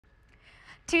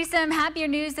To some happier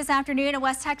news this afternoon, a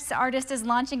West Texas artist is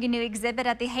launching a new exhibit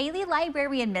at the Haley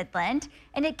Library in Midland,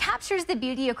 and it captures the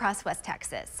beauty across West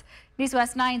Texas. News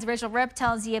West 9's Rachel Ripp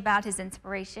tells you about his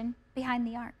inspiration behind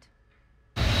the art.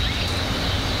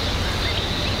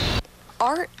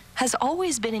 Art has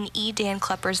always been in E. Dan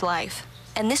Klepper's life,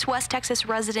 and this West Texas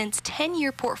resident's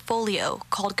 10-year portfolio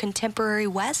called Contemporary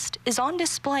West is on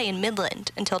display in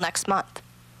Midland until next month.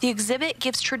 The exhibit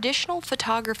gives traditional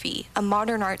photography a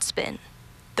modern art spin.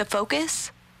 The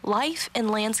focus? Life and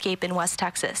landscape in West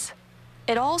Texas.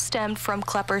 It all stemmed from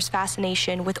Klepper's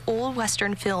fascination with old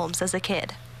Western films as a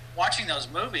kid. Watching those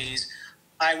movies,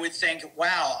 I would think,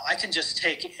 wow, I can just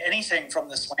take anything from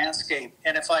this landscape,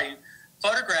 and if I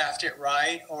photographed it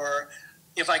right, or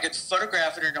if I could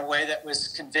photograph it in a way that was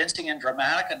convincing and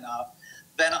dramatic enough,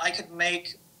 then I could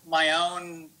make my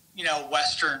own,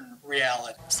 Western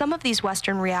reality. Some of these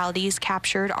Western realities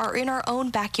captured are in our own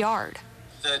backyard.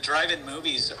 The drive-in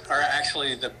movies are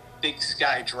actually the Big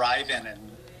Sky Drive-In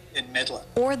in Midland.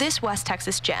 Or this West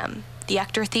Texas gem, the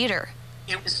Ector Theater.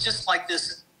 It was just like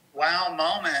this wow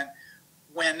moment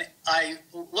when I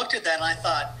looked at that and I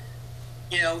thought,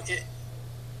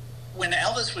 when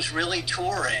Elvis was really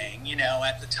touring,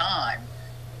 at the time,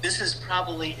 this is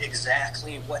probably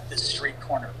exactly what this street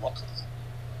corner looked like.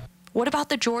 What about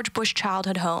the George Bush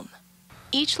Childhood Home?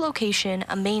 Each location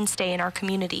a mainstay in our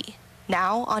community,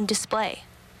 now on display.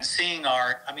 Seeing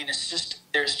art,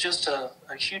 there's just a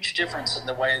huge difference in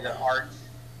the way that art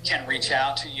can reach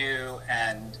out to you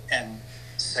and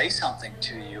say something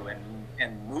to you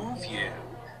and move you.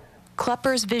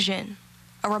 Klepper's vision,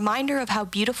 a reminder of how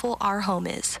beautiful our home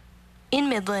is. In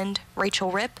Midland,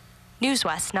 Rachel Ripp, News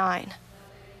West 9.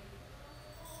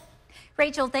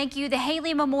 Rachel, thank you. The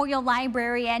Haley Memorial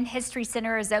Library and History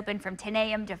Center is open from 10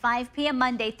 a.m. to 5 p.m.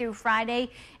 Monday through Friday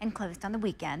and closed on the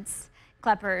weekends.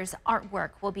 Klepper's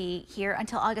artwork will be here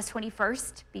until August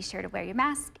 21st. Be sure to wear your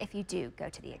mask if you do go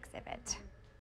to the exhibit.